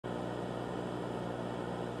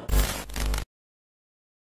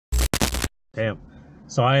Damn.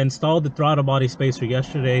 So I installed the throttle body spacer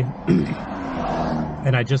yesterday,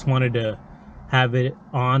 and I just wanted to have it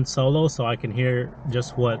on solo so I can hear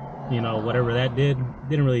just what, whatever that did.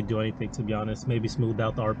 Didn't really do anything, to be honest. Maybe smoothed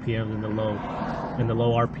out the RPMs in the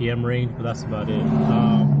low RPM range, but that's about it.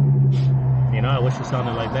 I wish it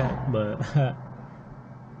sounded like that, but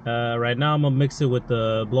right now I'm gonna mix it with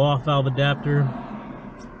the blow-off valve adapter.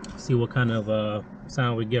 See what kind of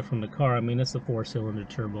sound we get from the car. I mean, it's a 4-cylinder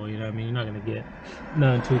turbo, you know what I mean? You're not gonna get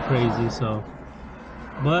nothing too crazy, so.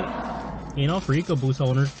 But, for EcoBoost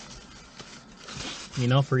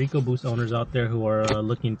owners, out there who are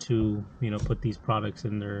looking to, put these products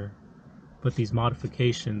in put these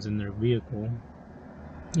modifications in their vehicle.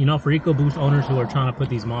 For EcoBoost owners who are trying to put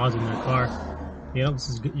these mods in their car, this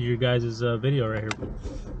is your guys' video right here.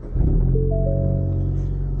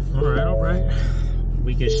 All right.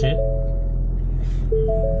 We get shit.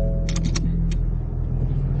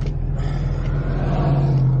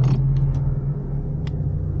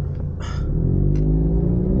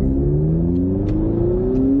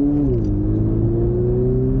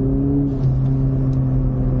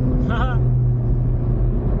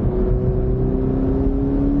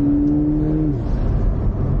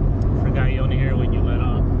 Forgot you only hear when you let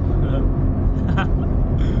off.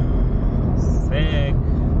 Sick.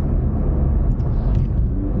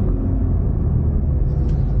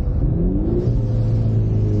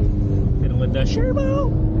 With the turbo.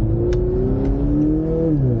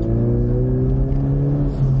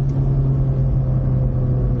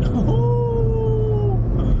 Oh,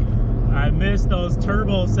 I miss those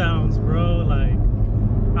turbo sounds, bro. Like,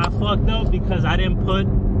 I fucked up because I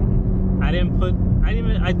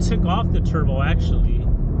took off the turbo, actually.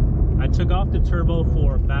 I took off the turbo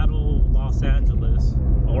for Battle Los Angeles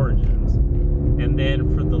Origins. And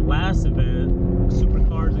then for the last event,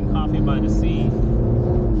 Supercars and Coffee by the Sea,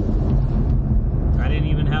 I didn't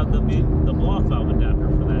even have the blow-off valve adapter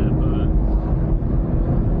for that, but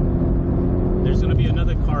there's going to be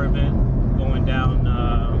another car event going down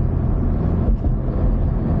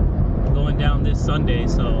this Sunday,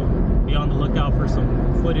 so be on the lookout for some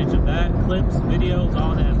footage of that, clips, videos,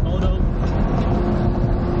 all that, photos.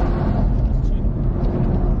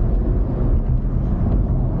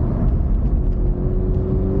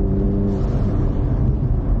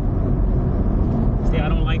 See, I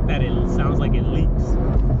don't like that it sounds like it leaks.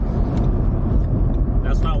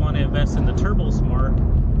 That's why I want to invest in the Turbo Smart,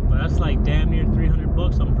 but that's like damn near 300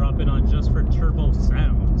 bucks I'm dropping on just for turbo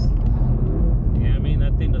sounds. Yeah, I mean,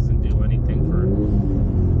 that thing doesn't do anything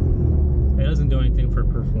for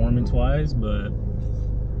performance wise, but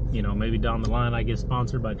maybe down the line I get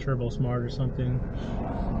sponsored by Turbo Smart or something,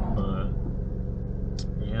 but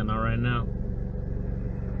yeah, not right now.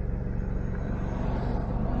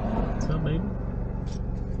 What's up, baby?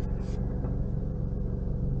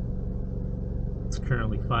 It's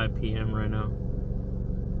currently 5 p.m. right now.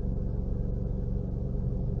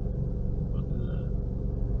 Look at that.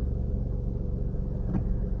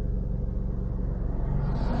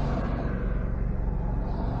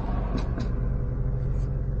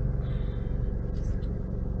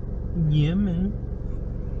 Yeah, man.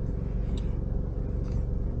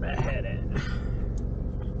 I had it.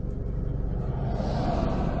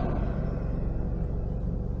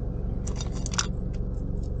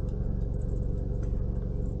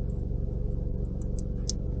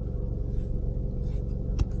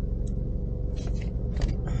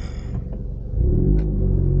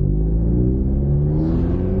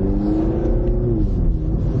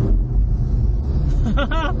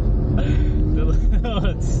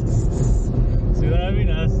 See what I mean?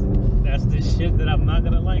 That's the shit that I'm not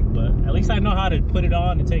gonna like, but at least I know how to put it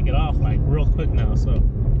on and take it off like real quick now, so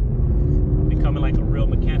I'm becoming like a real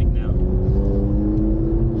mechanic now.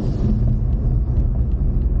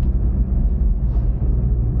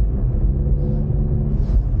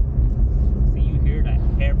 See, you hear that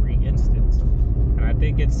every instance, and I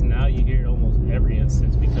think it's now you hear it almost every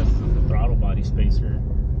instance because of the throttle body spacer.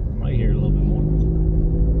 You might hear it a little bit more.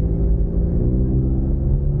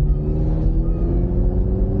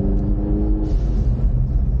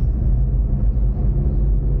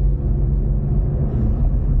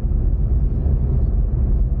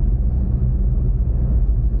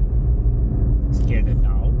 Scared of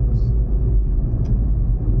dogs?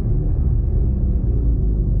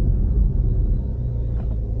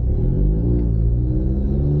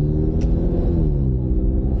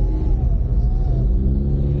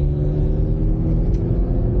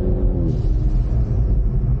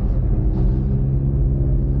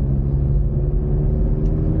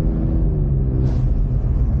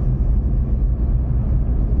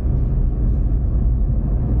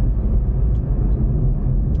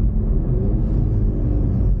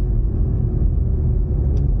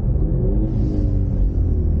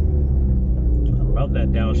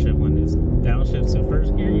 when it's downshifts in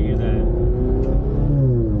first gear, you hear that.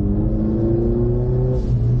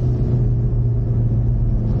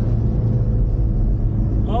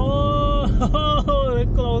 Oh, they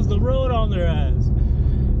closed the road on their ass.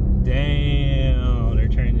 Damn, they're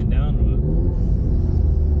turning it down.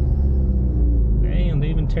 Damn, they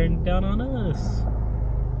even turned it down on us.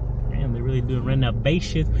 Damn, they're really doing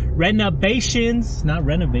renovations. Renovations, not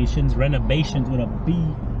renovations, renovations with a B.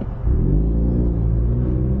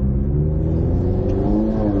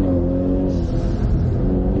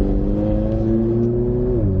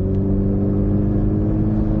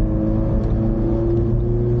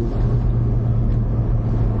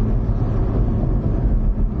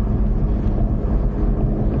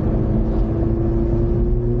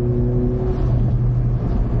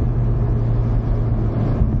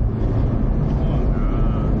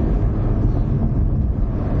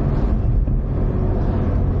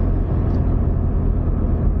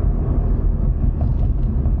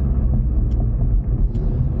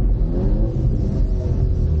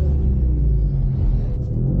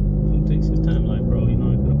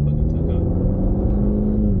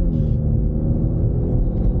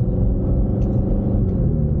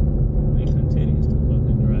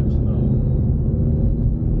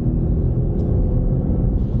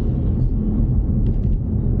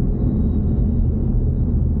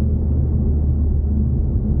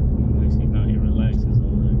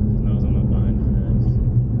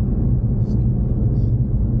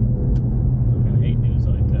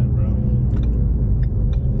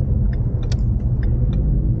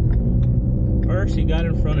 She got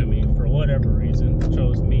in front of me for whatever reason,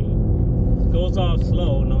 chose me. Goes off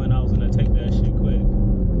slow, knowing I was